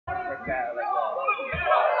got like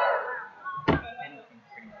anything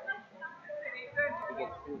pretty much. He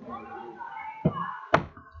gets two when you lose.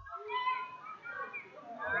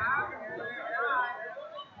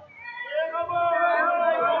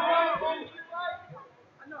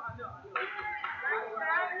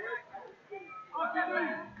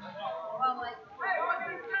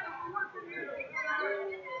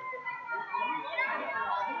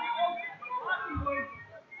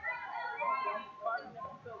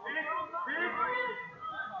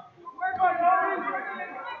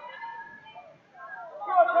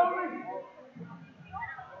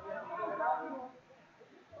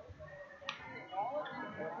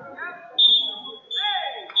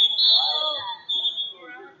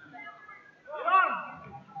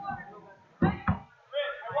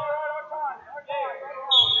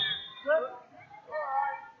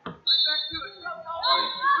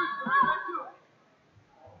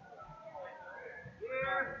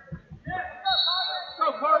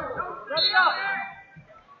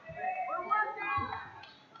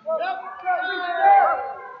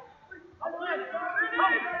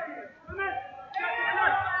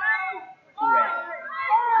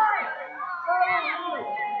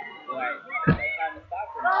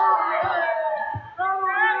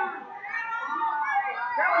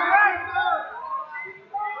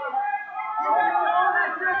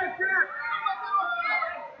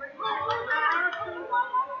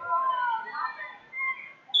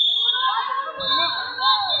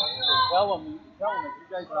 Tell them if you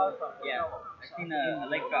guys saw something. Yeah, I seen a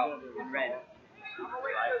leg foul in red.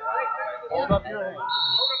 Hold up your hand.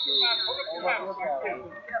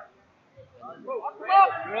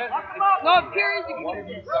 No, Pierce, you can get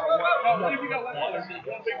this.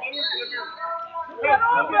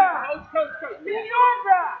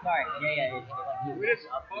 Sorry, yeah.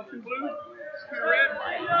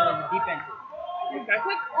 Defense.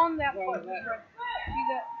 Click on that button. See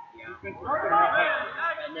that?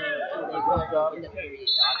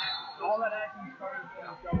 All that action started in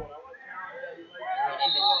double.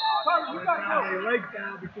 You got a leg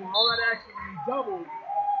down before all that action doubled.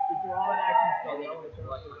 Before all that action started.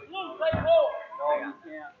 No, you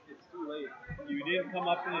can't. It's too late. You didn't come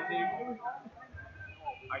up to the table.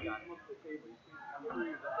 I got it.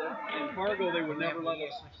 In Fargo, they would never let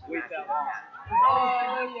us wait that long.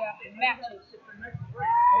 Oh, yeah. Matches.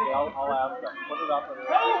 Okay, I'll ask them. Put it up.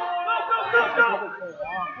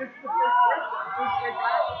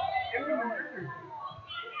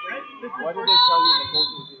 What did they tell you in the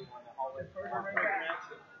coaching meeting when the hallway started?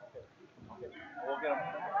 Okay. We'll get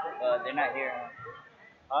them. They're not here.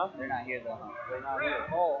 Huh? They're not here though. They're not here.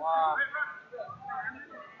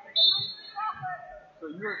 So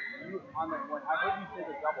you on the when I heard you say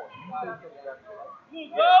the double. You said the rest.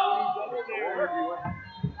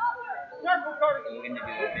 We're gonna do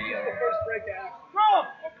the video. First break action.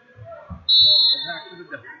 Back to the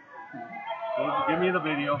double. Give me the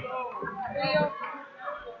video.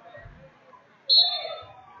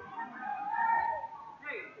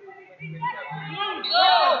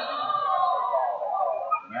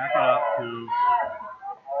 Back it up to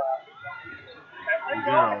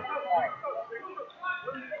 0.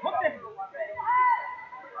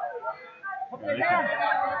 So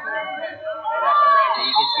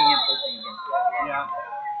you can see him pushing against the Yeah.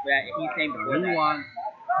 But he's saying before that. Wants,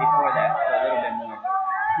 before that, so a little bit more.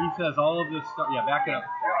 he says all of this stuff. Yeah, back it up.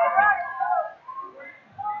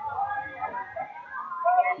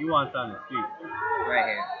 He wants on his feet. Right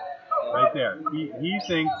here. So, Right there. He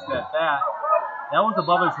thinks that was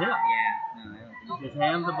above his hip. yeah. No, I don't think His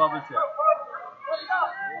hand's above his hip.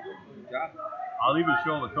 drop. I'll even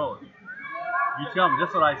show the coach. You tell me.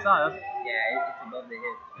 That's what I saw. Yeah, it's above the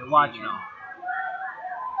hip. And watch now.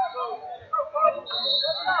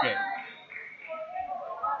 Okay.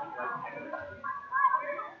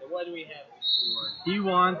 So what do we have for?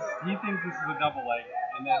 He thinks this is a double leg,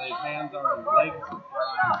 and that his hands are on legs.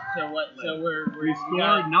 So what? So We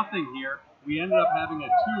scored nothing here. We ended up having a 2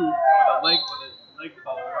 with a leg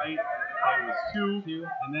ball, right? It was 2,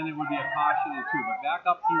 and then it would be a caution and 2. But back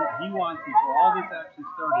up, he wants, before all this action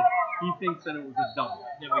started, he thinks that it was a double.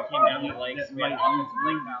 Then we came down to legs. Right, he's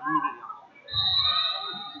linked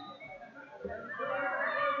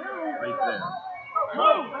right there.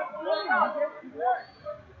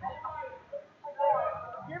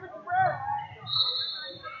 Give it to Brad.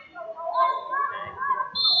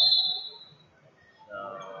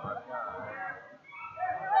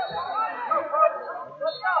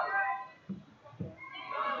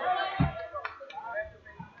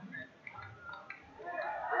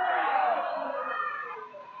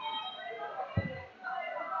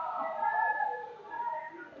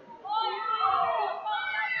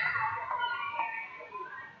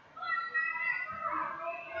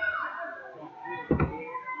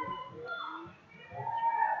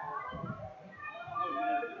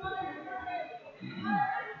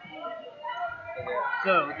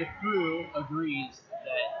 So the crew agrees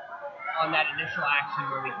that on that initial action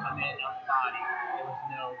where we come in on the body, there was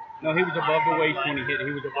no. No, he was above the waist when he hit it.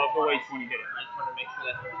 He was above the waist when he hit it. I just want to make sure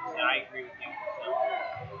that's what you said. I agree with you. So,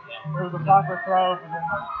 yeah. It was a proper throw, and then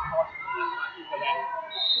Okay.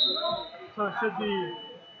 so it should be.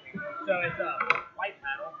 So it's a white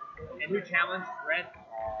paddle. And who challenged? Red?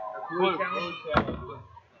 Or blue challenged?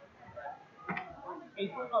 He's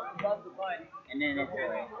up above the butt. And then it's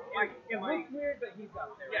right. It looks weird, but he's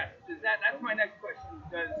up there. Yes, that's my next question.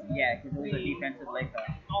 Does Yeah, because it was a defensive leg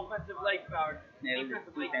foul. offensive leg foul, No, it was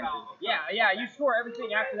defensive leg defensive. foul? Yeah, you score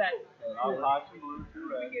everything after that. I'll caution blue, 2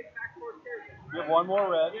 red. You have 1 more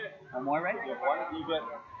red. One more, right? You have 1. You get.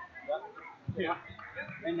 Yeah.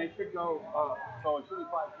 And they should go. So it should be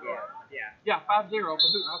 5-0. Yeah, 5-0, but I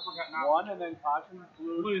forgot now. 1 and then caution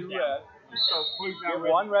blue, Blue's 2 down. red. So blue's You have down.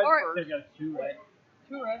 1 red All right. first. They got 2 red.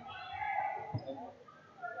 2 red.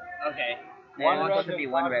 Okay. Yeah, it was red, supposed to be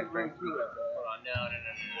then 1 red caution blue, first. 2 red. Hold on, no.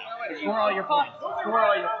 Score all your points. Score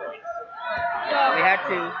all your points. We had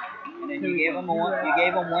 2, and then you gave them 1. You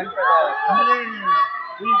gave them 1 for the.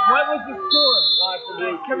 What was the score? Caution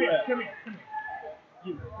blue, 2 red. Come here.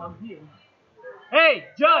 You come here. Hey,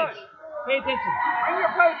 judge! Pay attention. Bring your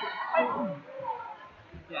paper.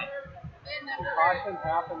 Okay. Caution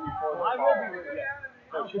happened before the I foul. will be with you.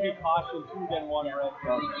 So it should be caution 2, then 1 red.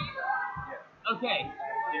 Okay.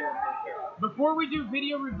 Before we do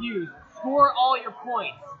video reviews, score all your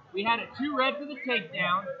points. We had a 2 red for the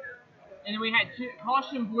takedown, and then we had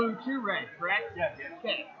caution blue 2 red, correct? Yes.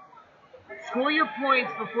 Okay. Score your points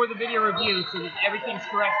before the video review so that everything's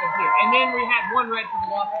correct up here. And then we had 1 red for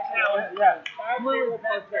the loss of challenge. Yeah. Blue is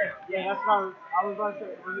back there. Yeah, that's what I was about to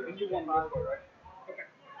say.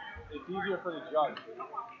 It's easier for the judge.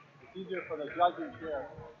 It's easier for the judge and chair.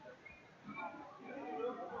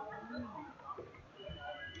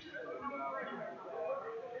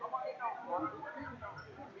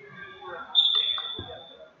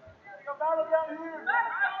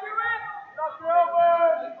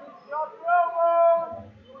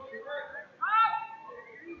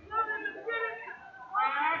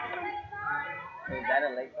 So is that a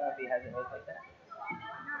leg foul if he has it hooked like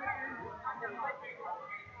that?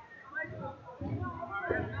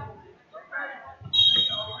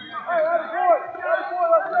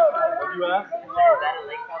 What you ask? Is that a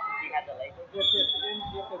leg foul since he had the leg hook? If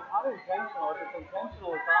it's unintentional, if it's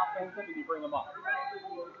intentional, it's offensive and you bring him up.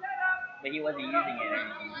 But he wasn't using it or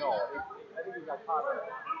anything. No, I think he got caught. Let's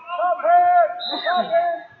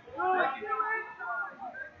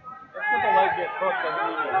let the leg get hooked and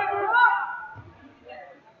immediately.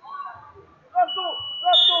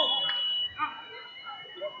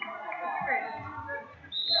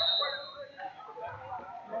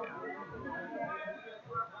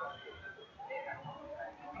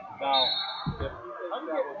 Now, if he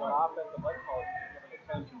thinks that was an offensive leg call, he's giving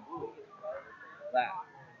attention blue. Wow.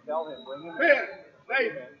 Tell him, bring him in.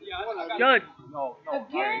 Judge! No,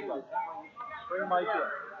 Again? Bring Mike in.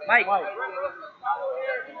 Mike!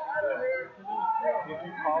 If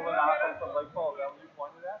you call an offensive leg call, is that what you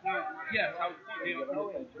pointed at? Yes, I was You give him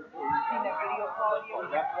attention blue. Seen that video call you?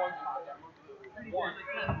 That's one.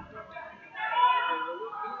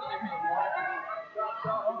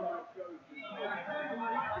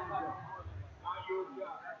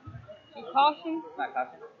 So caution. Not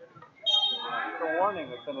caution. It's a warning,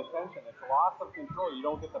 it's an attention, it's loss of control, you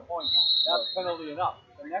don't get the point. That's penalty enough.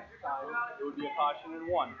 The next time, it would be a caution and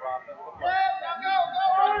 1 for offensive play.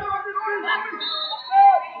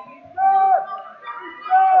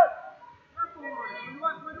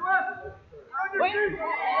 Wait.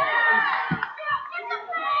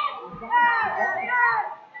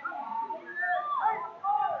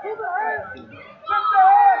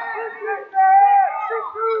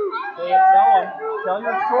 Tell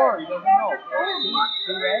your score, he doesn't know.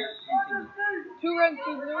 2 red and 2 blue. 2 red,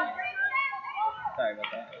 2 blue. Sorry about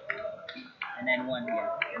that. And then 1,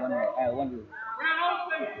 yeah. 1 blue.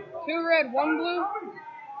 2 red, 1 blue.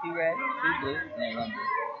 2 red, 2 blue, and then 1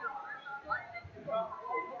 blue.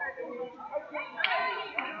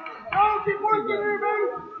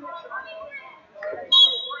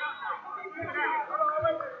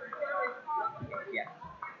 Yeah.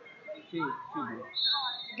 2 blue.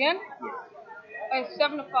 Again? Yes.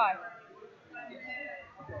 7 to 5.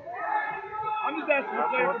 I'm just asking for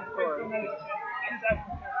clarification.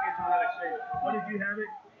 What did you have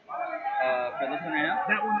it? For this one right now,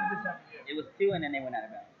 That one that just happened. it was 2 and then they went out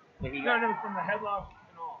of bounds. But he No, got, no, from the headlock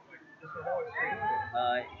and all. Like, just the whole exchange.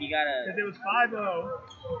 he got Because a, it was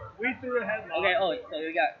 5-0. We threw a headlock. okay, so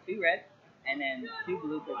we got 2 red, and then 2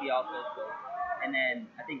 blue because he also scored. And then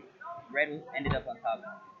I think red ended up on top,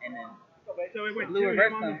 and then So it went Blue two.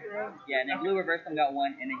 reversed him. Yeah, and then blue reversed him, got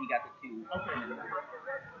 1, and then he got the 2.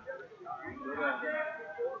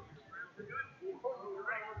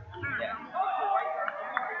 Yeah.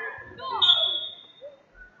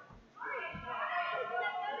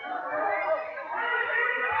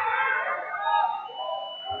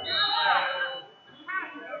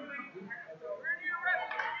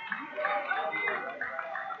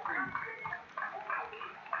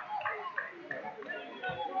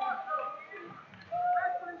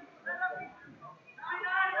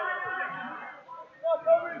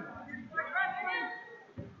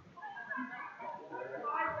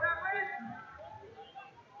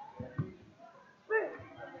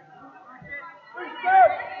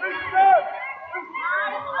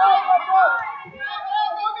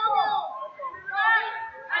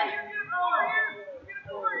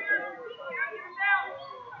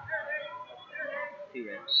 Two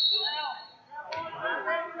red.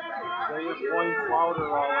 They just one louder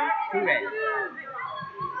rolling. 2 red.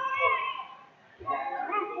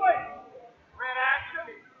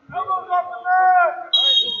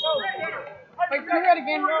 Wait, 2 red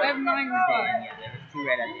again. I have 9 red. Damn, yeah, there was 2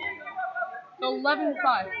 red at the end. So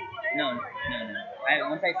 11-5. No.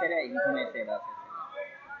 Once I said it, you told me to say that.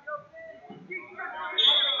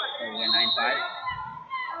 So we got 9-5.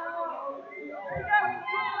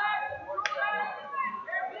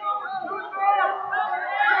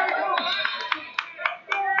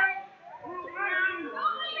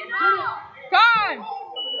 Time!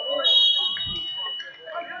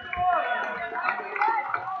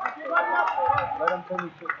 Let him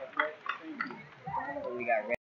finish it.